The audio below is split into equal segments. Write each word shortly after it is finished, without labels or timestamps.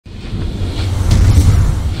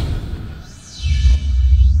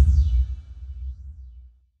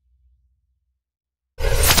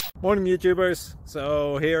Morning YouTubers.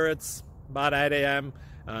 So here it's about 8 a.m.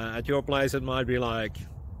 At your place it might be like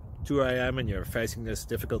 2 a.m. and you're facing this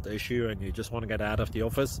difficult issue and you just want to get out of the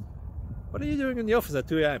office. What are you doing in the office at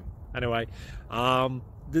 2 a.m.? Anyway,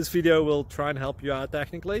 this video will try and help you out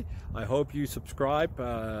technically. I hope you subscribe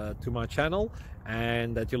to my channel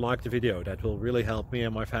and that you like the video. That will really help me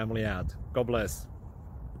and my family out. God bless.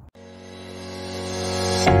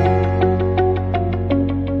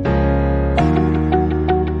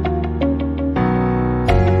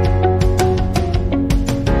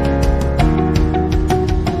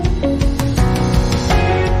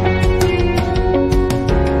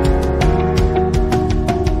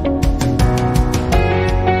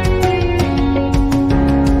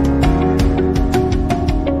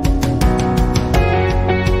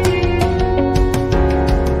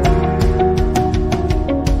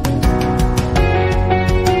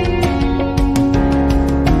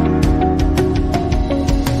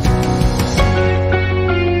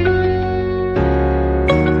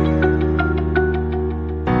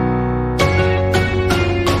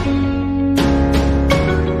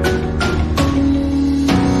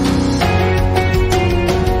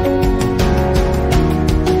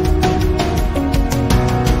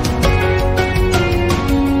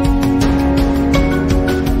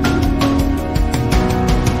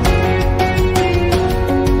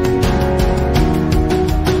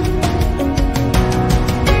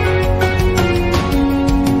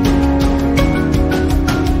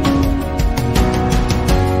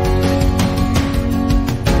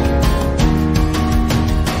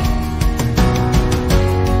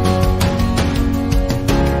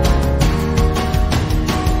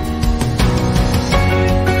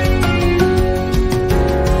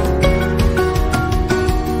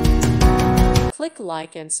 Click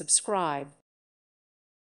like and subscribe.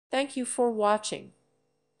 Thank you for watching.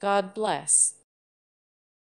 God bless.